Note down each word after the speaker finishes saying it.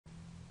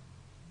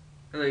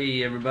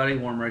Hey everybody,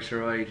 Warm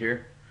Racer 08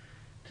 here.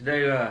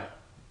 Today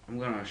I'm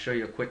going to show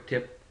you a quick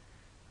tip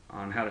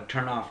on how to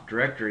turn off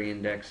directory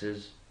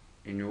indexes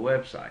in your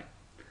website.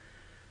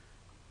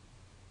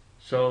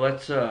 So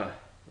let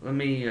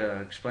me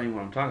explain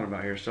what I'm talking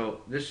about here. So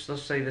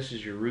let's say this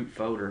is your root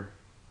folder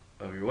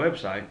of your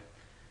website,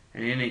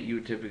 and in it you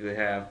would typically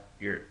have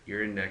your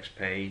index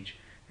page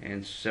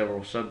and several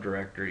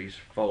subdirectories,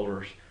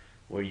 folders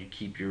where you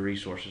keep your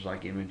resources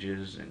like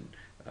images and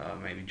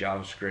maybe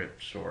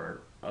JavaScripts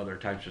or other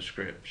types of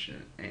scripts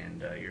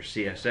and your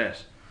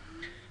CSS.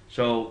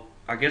 So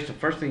I guess the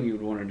first thing you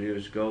would want to do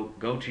is go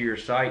to your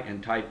site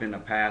and type in a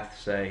path,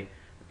 say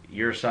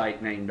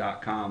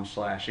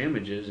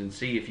yoursitename.com/images, and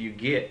see if you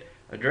get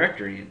a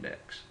directory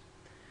index.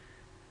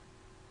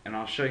 And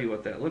I'll show you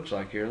what that looks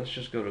like here. Let's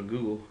just go to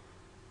Google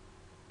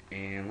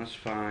and let's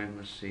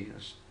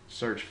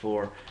search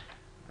for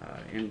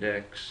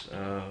index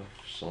of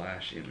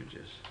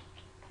 /images.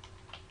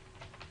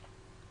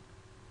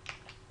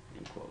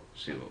 Quote,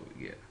 see what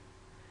we get.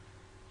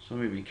 So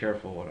let me be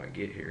careful what I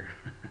get here.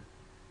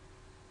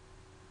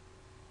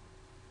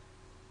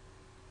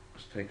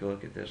 Let's take a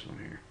look at this one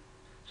here.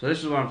 So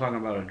this is what I'm talking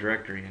about, a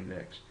directory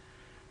index.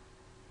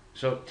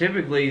 So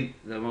typically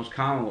the most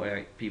common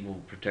way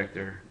people protect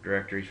their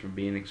directories from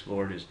being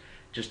explored is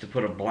just to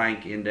put a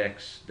blank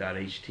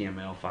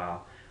index.html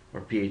file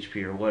or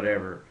PHP or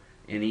whatever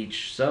in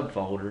each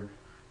subfolder,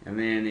 and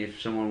then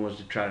if someone was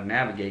to try to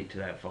navigate to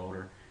that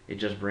folder, it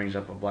just brings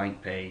up a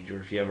blank page, or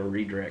if you have a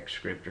redirect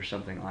script or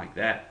something like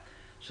that,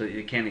 so that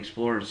you can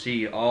explore and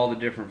see all the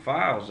different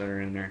files that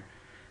are in there.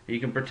 You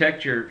can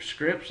protect your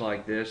scripts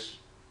like this,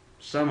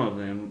 some of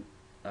them,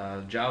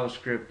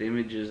 JavaScript,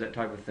 images, that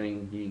type of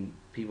thing,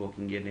 people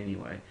can get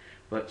anyway.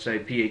 But say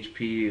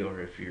PHP,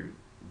 or if you're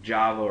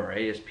Java or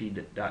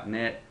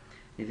ASP.NET,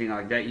 anything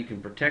like that, you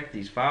can protect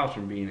these files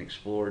from being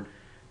explored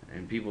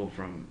and people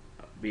from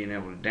being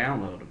able to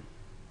download them.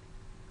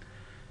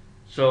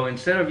 So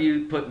instead of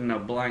you putting a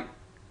blank,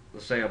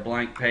 let's say a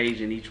blank page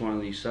in each one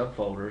of these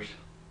subfolders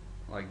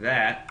like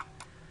that,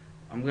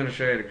 I'm going to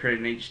show you how to create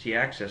an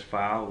htaccess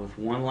file with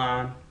one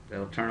line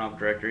that'll turn off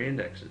directory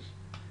indexes.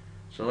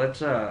 So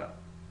let's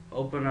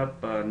open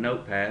up a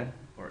Notepad,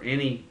 or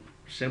any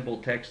simple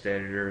text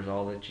editor is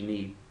all that you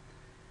need.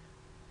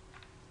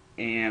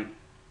 And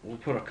we'll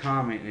put a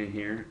comment in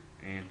here,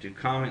 and to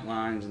comment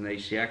lines in the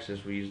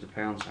htaccess we use the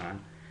pound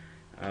sign.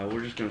 We're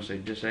just going to say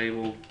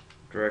disable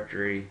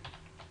directory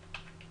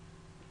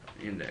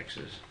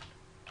indexes,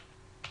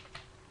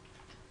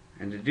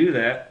 and to do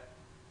that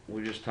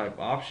we just type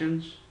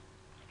options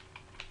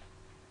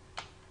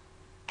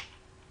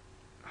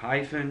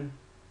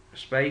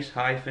space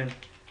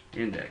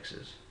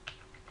indexes,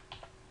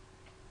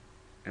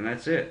 and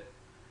that's it.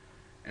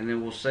 And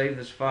then we'll save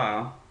this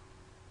file,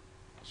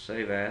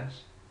 save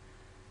as.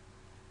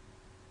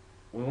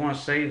 We want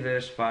to save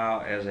this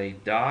file as a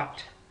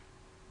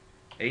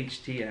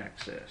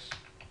 .htaccess,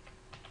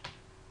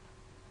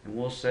 and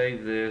we'll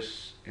save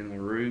this in the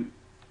root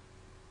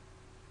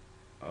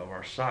of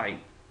our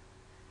site,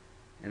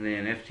 and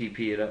then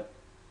FTP it up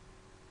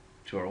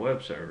to our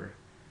web server.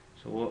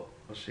 So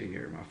let's see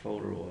here, my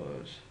folder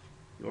was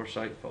your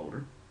site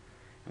folder,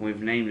 and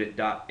we've named it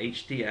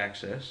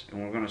 .htaccess, and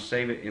we're going to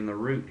save it in the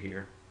root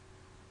here.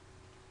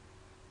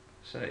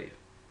 Save.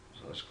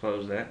 So let's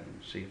close that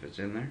and see if it's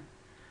in there.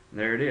 And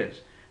there it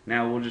is.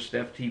 Now we'll just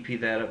FTP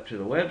that up to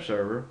the web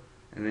server,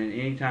 and then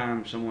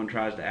anytime someone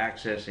tries to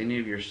access any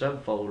of your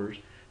subfolders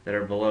that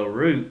are below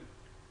root,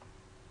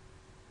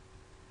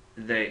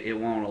 it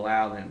won't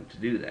allow them to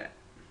do that.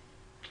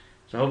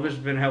 So I hope this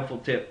has been a helpful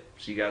tip.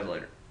 See you guys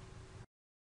later.